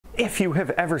If you have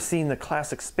ever seen the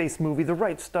classic space movie The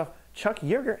Right Stuff, Chuck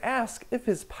Yeager asked if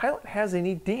his pilot has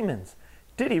any demons.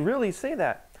 Did he really say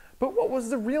that? But what was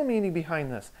the real meaning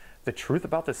behind this? The truth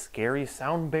about the scary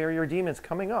sound barrier demons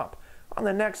coming up on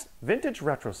the next Vintage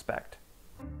Retrospect.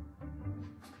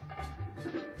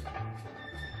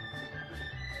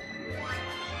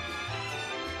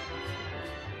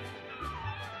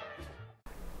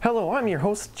 Hello, I'm your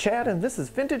host Chad, and this is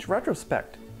Vintage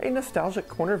Retrospect, a nostalgic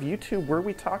corner of YouTube where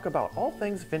we talk about all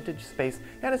things vintage space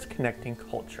and its connecting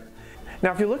culture.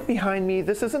 Now, if you look behind me,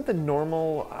 this isn't the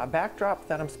normal backdrop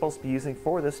that I'm supposed to be using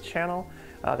for this channel.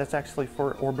 That's actually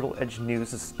for Orbital Edge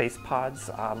News' space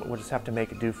pods. We'll just have to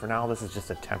make it do for now. This is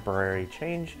just a temporary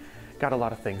change. Got a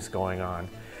lot of things going on.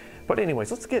 But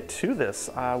anyways, let's get to this.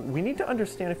 We need to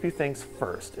understand a few things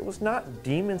first. It was not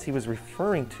demons he was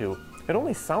referring to. It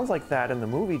only sounds like that in the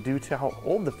movie due to how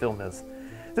old the film is.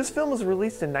 This film was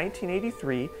released in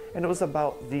 1983, and it was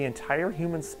about the entire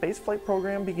human spaceflight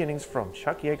program beginnings from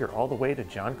Chuck Yeager all the way to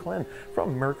John Glenn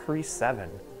from Mercury 7.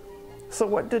 So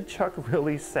what did Chuck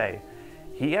really say?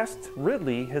 He asked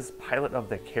Ridley, his pilot of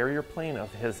the carrier plane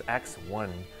of his X-1,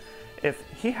 if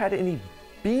he had any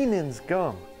Beeman's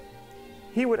gum.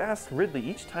 He would ask Ridley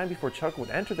each time before Chuck would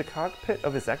enter the cockpit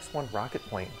of his X-1 rocket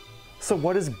plane. So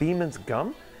what is Beeman's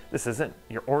gum? This isn't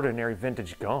your ordinary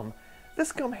vintage gum.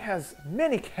 This gum has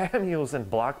many cameos in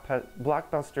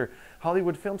blockbuster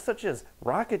Hollywood films such as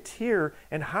Rocketeer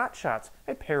and Hot Shots,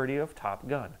 a parody of Top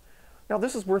Gun. Now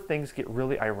this is where things get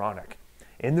really ironic.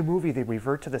 In the movie, they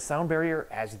revert to the sound barrier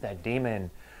as the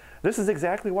demon. This is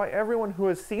exactly why everyone who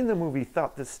has seen the movie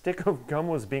thought the stick of gum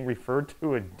was being referred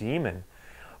to a demon,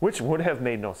 which would have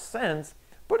made no sense,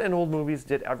 but in old movies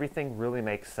did everything really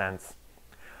make sense.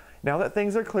 Now that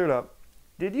things are cleared up,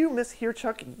 did you mishear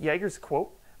Chuck Yeager's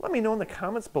quote? Let me know in the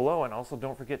comments below, and also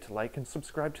don't forget to like and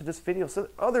subscribe to this video so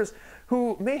that others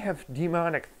who may have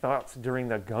demonic thoughts during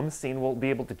the gum scene will be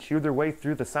able to chew their way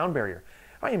through the sound barrier.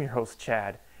 I am your host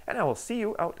Chad, and I will see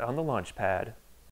you out on the launch pad.